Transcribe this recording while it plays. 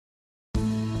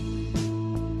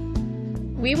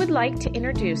We would like to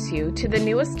introduce you to the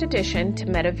newest addition to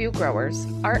Meadow growers,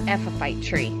 our Epiphyte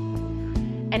tree.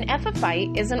 An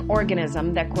epiphyte is an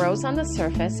organism that grows on the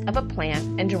surface of a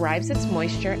plant and derives its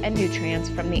moisture and nutrients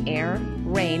from the air,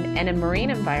 rain, and in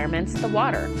marine environments, the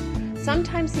water.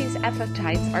 Sometimes these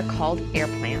epiphytes are called air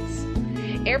plants.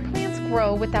 Air plants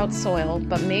grow without soil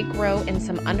but may grow in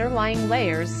some underlying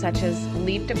layers such as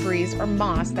leaf debris or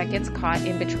moss that gets caught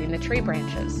in between the tree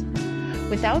branches.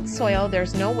 Without soil,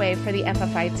 there's no way for the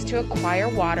epiphytes to acquire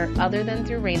water other than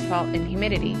through rainfall and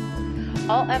humidity.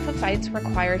 All epiphytes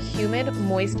require humid,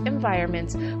 moist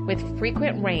environments with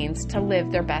frequent rains to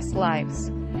live their best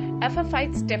lives.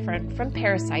 Epiphytes differ from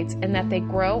parasites in that they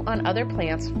grow on other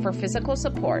plants for physical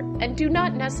support and do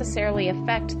not necessarily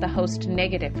affect the host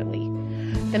negatively.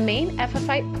 The main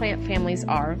epiphyte plant families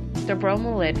are the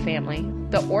Bromeliad Family,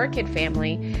 the Orchid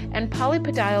Family, and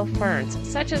Polypodiales Ferns,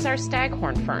 such as our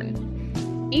staghorn fern.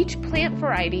 Each plant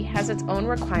variety has its own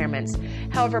requirements.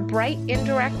 However, bright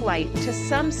indirect light to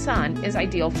some sun is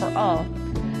ideal for all.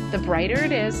 The brighter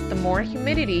it is, the more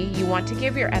humidity you want to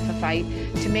give your epiphyte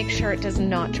to make sure it does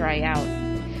not dry out.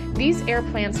 These air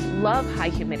plants love high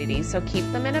humidity, so keep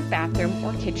them in a bathroom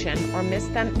or kitchen or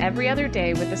mist them every other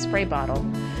day with a spray bottle.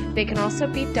 They can also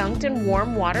be dunked in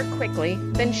warm water quickly,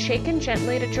 then shaken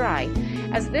gently to dry,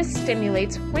 as this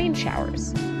stimulates rain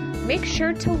showers. Make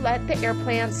sure to let the air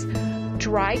plants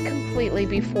dry completely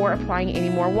before applying any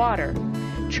more water.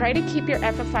 Try to keep your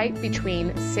epiphyte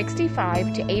between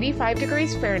 65 to 85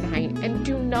 degrees Fahrenheit and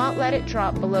do not let it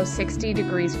drop below 60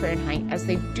 degrees Fahrenheit as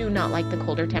they do not like the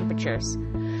colder temperatures.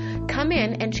 Come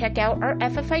in and check out our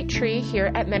Epiphyte tree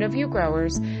here at Meadow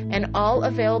Growers and all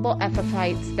available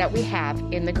epiphytes that we have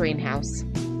in the greenhouse.